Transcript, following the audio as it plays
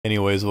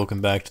Anyways,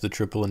 welcome back to the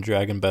Triple and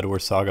Dragon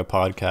Bedwars Saga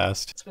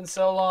podcast. It's been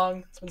so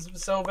long. It's been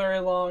so very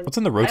long. What's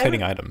in the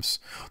rotating items?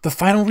 The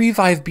final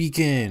revive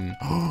beacon!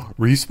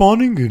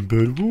 Respawning in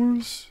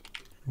Bedwars?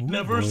 Oh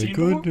Never seen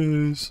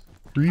goodness.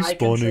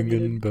 Respawning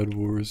in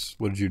Bedwars.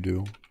 What did you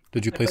do?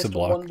 Did you place a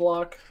block? One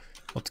block.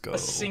 Let's go. A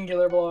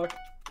singular block.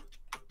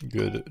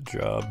 Good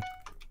job.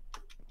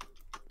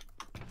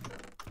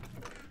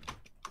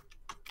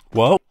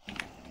 Well.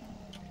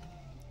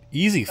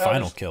 Easy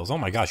final kills. Oh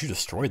my gosh, you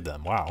destroyed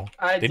them. Wow.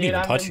 They didn't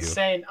even touch you.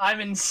 I'm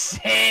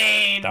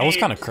insane. That was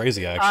kind of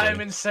crazy, actually. I'm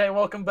insane.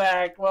 Welcome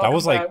back. That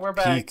was like We're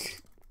peak.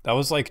 back. That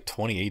was like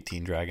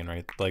 2018 Dragon,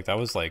 right? Like that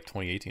was like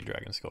 2018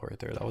 Dragon skill right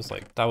there. That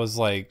was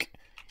like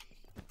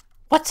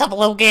what's up,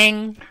 little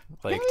gang?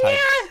 Like type.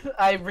 Yeah,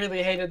 I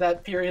really hated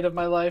that period of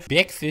my life.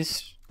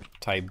 Breakfast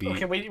type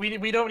beat. Okay,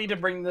 we don't need to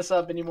bring this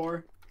up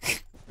anymore.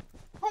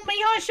 Oh my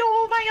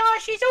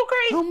gosh, he's so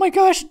great. Oh my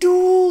gosh,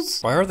 duels!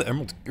 Why are the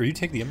emeralds? Are you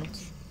take the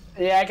emeralds?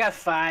 Yeah, I got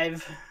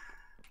 5.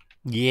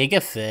 Yeah, I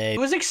got 5.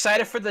 Who's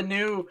excited for the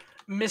new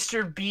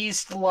Mr.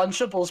 Beast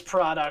Lunchables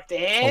product,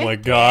 eh? Oh my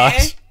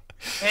gosh.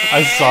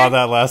 I saw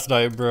that last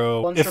night,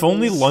 bro. Lunchables. If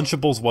only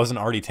Lunchables wasn't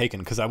already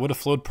taken, because I would have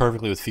flowed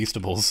perfectly with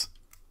Feastables.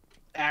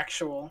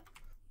 Actual.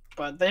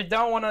 But they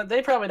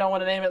probably don't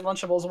want to name it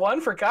Lunchables,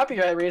 1, for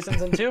copyright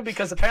reasons, and 2,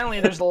 because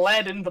apparently there's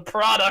lead in the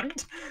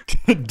product.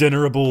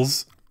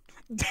 Dinnerables.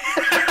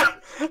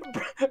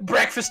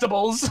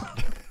 Breakfastables.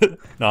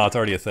 No, it's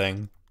already a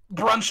thing.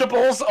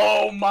 Brunchables?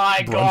 Oh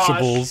my gosh.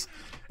 Brunchables.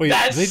 Wait,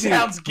 that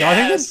sounds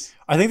gas.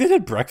 I think they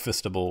did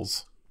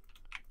Breakfastables.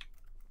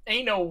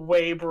 Ain't no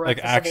way Breakfastables like,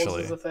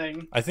 actually, is a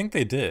thing. I think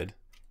they did.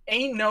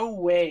 Ain't no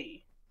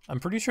way. I'm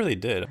pretty sure they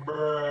did.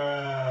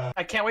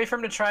 I can't wait for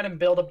him to try to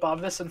build above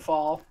this and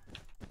fall.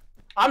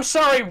 I'm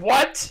sorry,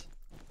 what?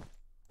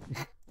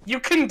 You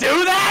can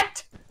do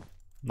that?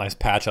 Nice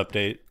patch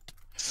update.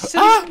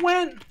 Since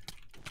when?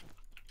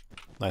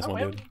 Nice one,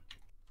 dude.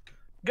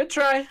 Good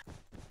try.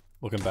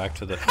 Looking back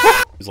to the...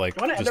 He's like,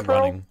 You want an just ender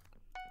pearl? running.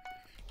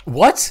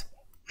 What?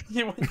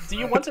 Do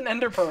you want an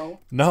ender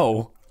pearl?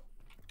 No.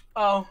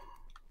 Oh.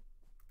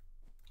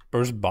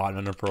 Or just bought an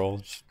ender pearl.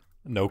 Just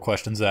no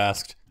questions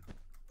asked.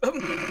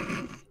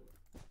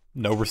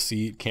 No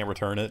receipt. Can't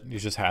return it. He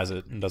just has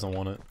it and doesn't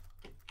want it.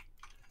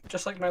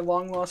 Just like my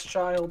long-lost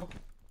child.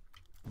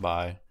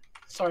 Bye.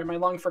 Sorry, my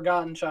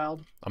long-forgotten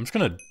child. I'm just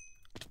gonna...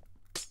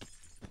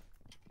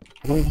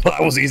 That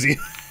was easy.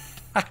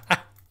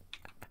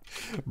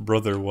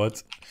 Brother,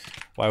 what?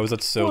 Why was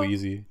that so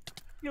easy?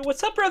 Yo,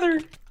 what's up,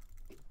 brother?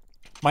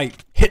 My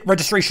hit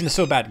registration is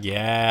so bad.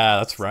 Yeah,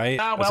 that's right.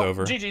 Well, It's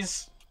over.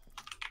 GG's.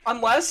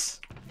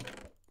 Unless...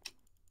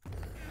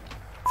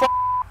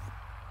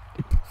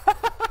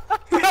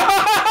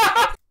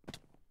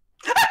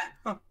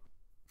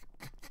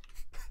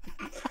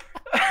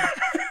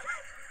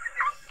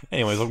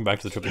 Anyways, welcome back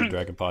to the Triple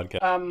Dragon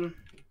podcast.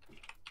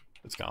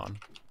 It's gone.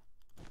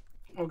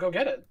 Well, go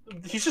get it.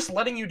 He's just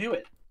letting you do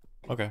it.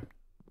 Okay.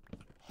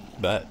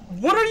 Bet.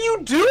 What are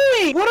you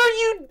doing? What are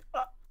you...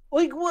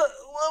 like, what...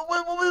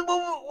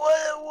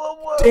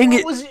 Dang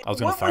it! Was, I was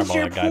gonna fireball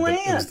that guy, but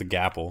it was the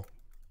gapple.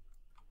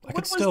 What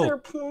was their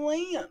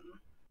plan? I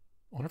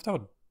wonder if that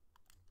would...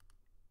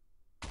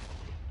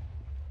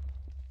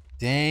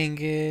 Dang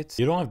it.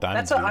 You don't have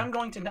diamonds, That's what I'm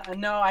going to...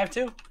 No, I have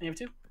 2. I have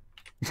 2.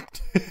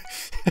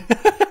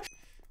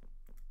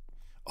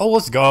 Oh,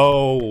 let's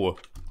go!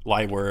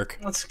 Light work.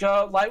 Let's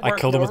go. Light work. I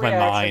killed him no with my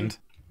reaction. mind.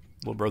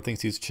 Little bro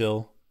thinks he's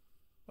chill.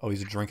 Oh,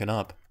 he's drinking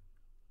up.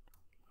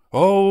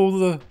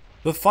 Oh,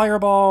 the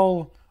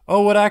fireball!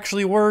 Oh, it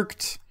actually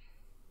worked!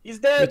 He's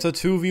dead! It's a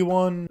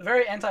 2v1.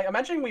 Very anti...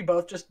 Imagine we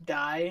both just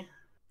die.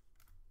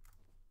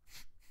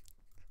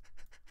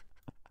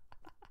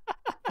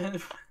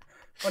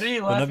 What are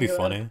you laughing Wouldn't that be at?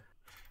 funny?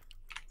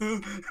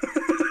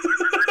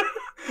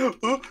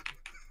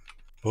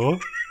 Oh?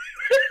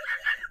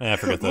 I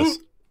forget this.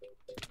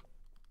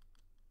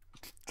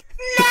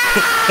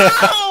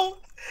 No!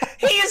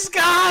 He's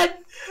gone!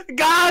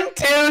 Gone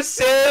too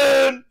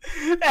soon!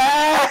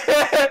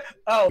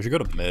 Oh. We should go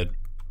to mid.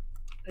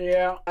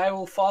 Yeah, I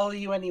will follow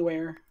you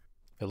anywhere.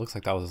 It looks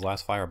like that was his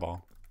last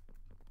fireball.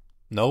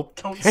 Nope.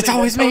 It's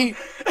always me!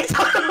 It's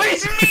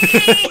always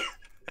me!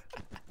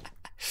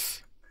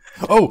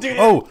 Oh! Dude,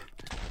 oh!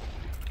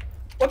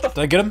 What the Did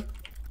I get him?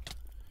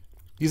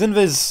 He's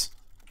invis.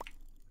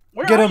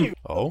 Where Get are him! you?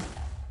 Oh?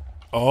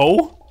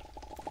 Oh?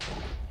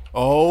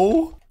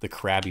 Oh? The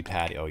Krabby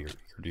Patty. Oh,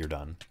 you're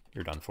done.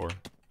 You're done for.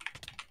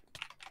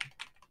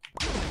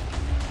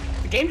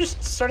 The game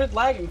just started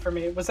lagging for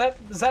me. Was that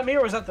me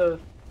or was that the...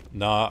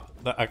 Nah,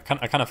 I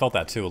kind of felt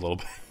that too a little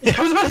bit. Yeah,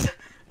 I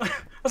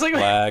was like...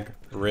 Lag,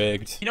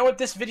 rigged. You know what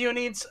this video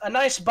needs? A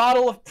nice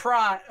bottle of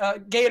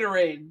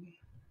Gatorade.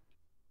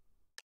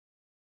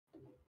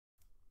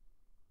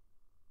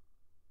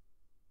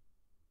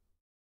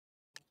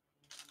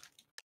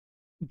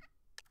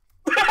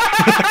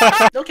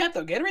 No cap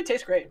though, Gatorade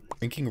tastes great.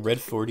 Drinking Red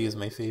 40 is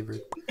my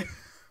favorite.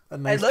 A I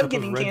nice love cup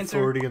getting of Red cancer.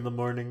 40 in the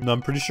morning. No,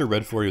 I'm pretty sure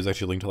Red 40 was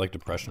actually linked to like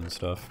depression and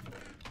stuff.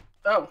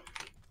 Oh.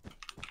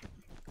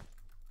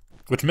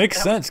 Which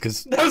makes sense,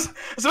 because... I was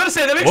about to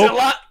say, that makes it a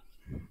lot...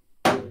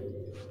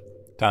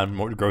 Time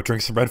to go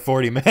drink some Red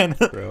 40, man.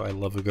 Bro, I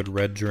love a good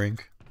red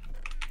drink.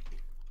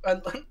 I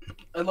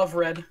love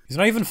red. He's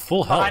not even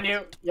full health. Behind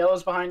you.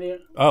 Yellow's behind you.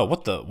 Oh,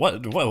 what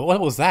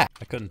was that?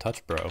 I couldn't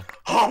touch, bro.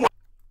 Oh,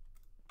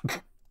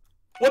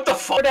 what the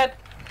fuck? That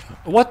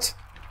What?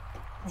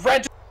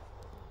 red...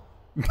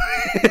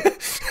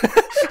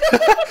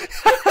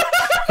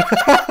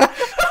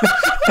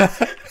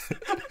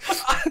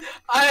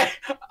 I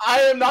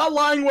am not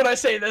lying when I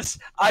say this.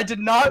 I did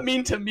not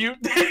mean to mute.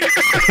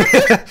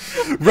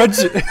 Red.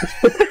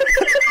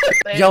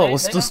 Yellow,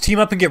 let's team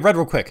up and get red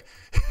real quick.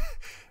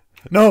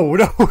 No.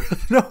 Let's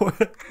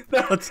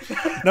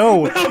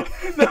no.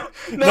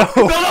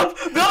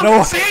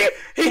 No. See,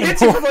 he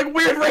hits you from like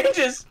weird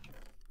ranges.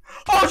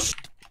 Oh sh!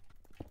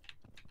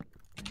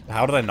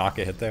 How did I not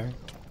get hit there?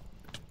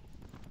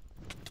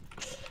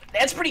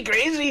 That's pretty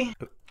crazy.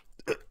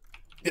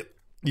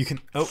 You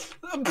can. Oh.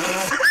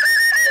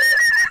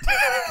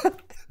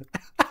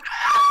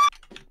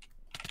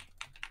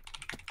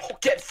 Oh,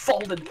 get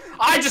folded.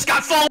 I just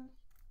got folded.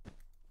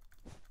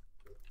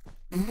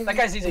 That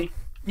guy's easy.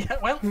 Yeah,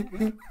 well.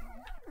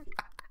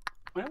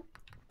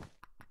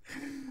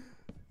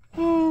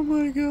 Oh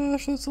my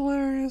gosh, that's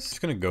hilarious.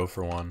 Just gonna go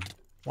for one.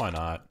 Why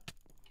not?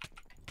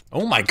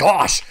 Oh my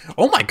gosh!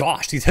 Oh my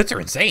gosh, these hits are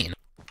insane.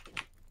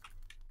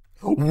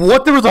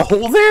 What? There was a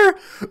hole there?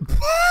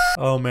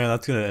 Oh man,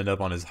 that's gonna end up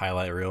on his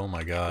highlight reel. Oh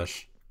my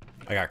gosh.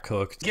 I got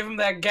cooked. Give him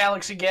that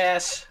galaxy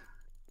gas.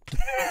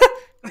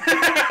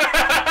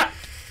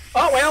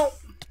 Oh well.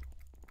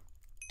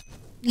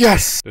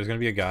 Yes! There's gonna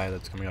be a guy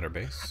that's coming out our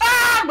base.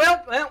 Ah,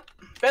 well,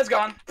 bed's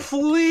gone.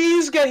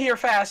 Please get here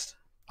fast.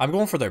 I'm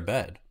going for their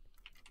bed.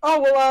 Oh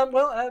well,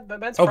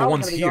 bed's Oh, but probably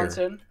one's gonna be here. gone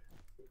soon.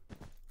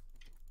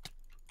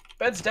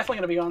 Bed's definitely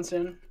gonna be gone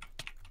soon.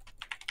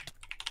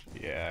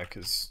 Yeah,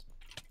 cause...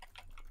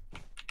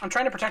 I'm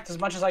trying to protect as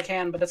much as I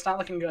can, but it's not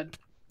looking good.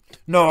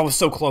 No, I was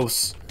so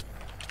close.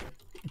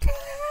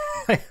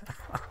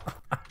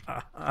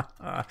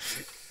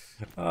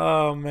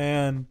 Oh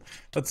man,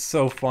 that's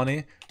so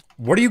funny.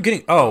 What are you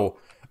getting? Oh,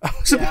 I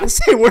was about to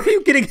say, where are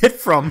you getting hit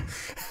from?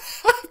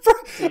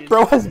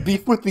 Bro has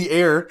beef with the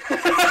air.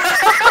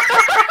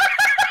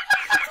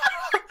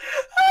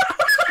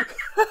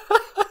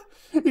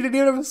 He didn't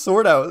even have a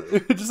sword out.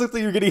 It just looked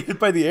like you were getting hit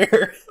by the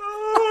air.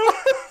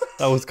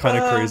 That was kind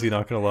of crazy,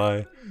 not gonna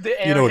lie.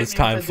 You know what it's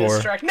time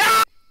for.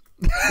 No!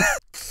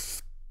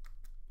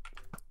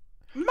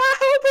 My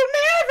hope will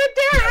never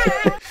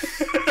die.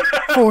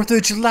 4th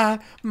of July,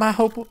 my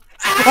hope will...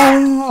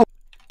 Oh!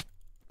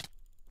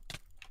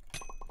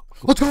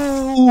 Let's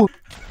go!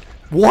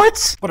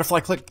 What? Butterfly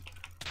click.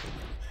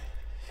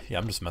 Yeah,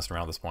 I'm just messing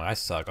around at this point. I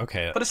suck.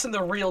 Okay. Put us in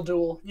the real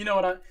duel. You know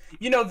what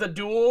you know the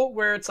duel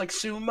where it's like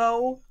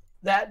sumo?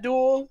 That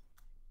duel?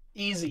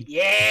 Easy.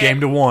 Yeah! Game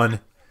to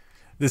 1.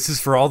 This is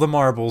for all the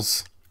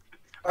marbles.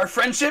 Our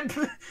friendship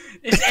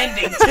is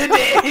ending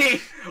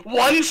today.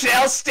 One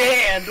shall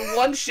stand,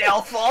 one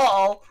shall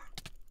fall.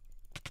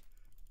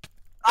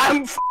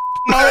 I'm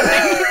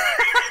moaning.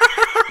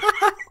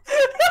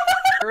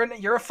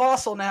 You're a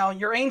fossil now.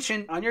 You're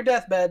ancient on your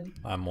deathbed.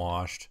 I'm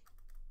washed.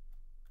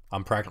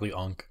 I'm practically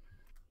unk.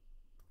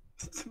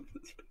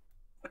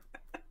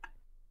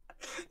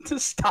 To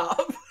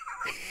stop.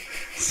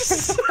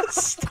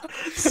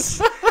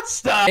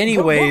 Stop.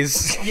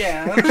 Anyways.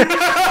 Yeah.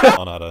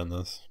 I'm not in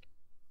this.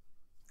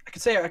 I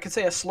could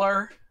say a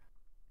slur.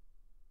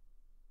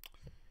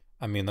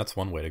 I mean, that's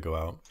one way to go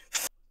out.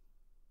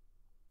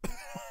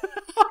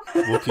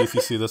 Wookie, if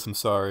you see this, I'm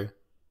sorry.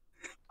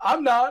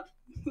 I'm not.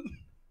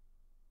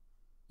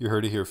 You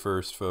heard it here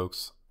first,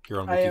 folks. Here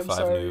on I Wookie am 5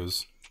 sorry.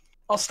 News.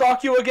 I'll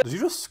stalk you again. Did you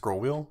just scroll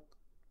wheel?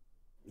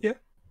 Yeah.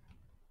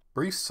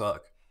 Bro, you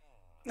suck.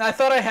 I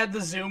thought I had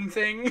the zoom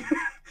thing.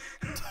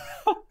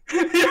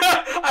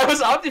 Yeah, I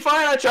was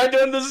Optifine. I tried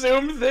doing the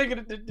zoom thing,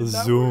 and it did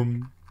not Zoom.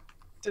 work.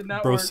 Did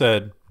not Bro work.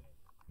 said.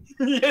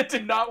 Yeah, it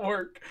did not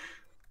work.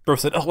 Bro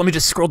said, "Oh, let me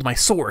just scroll to my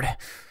sword."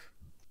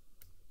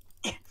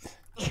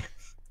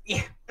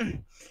 Yeah.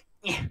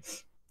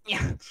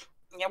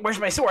 Where's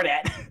my sword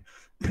at?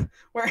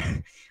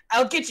 Where?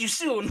 I'll get you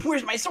soon.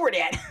 Where's my sword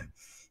at?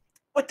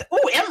 What the?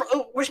 Oh, Emerald.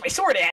 Oh, where's my sword at?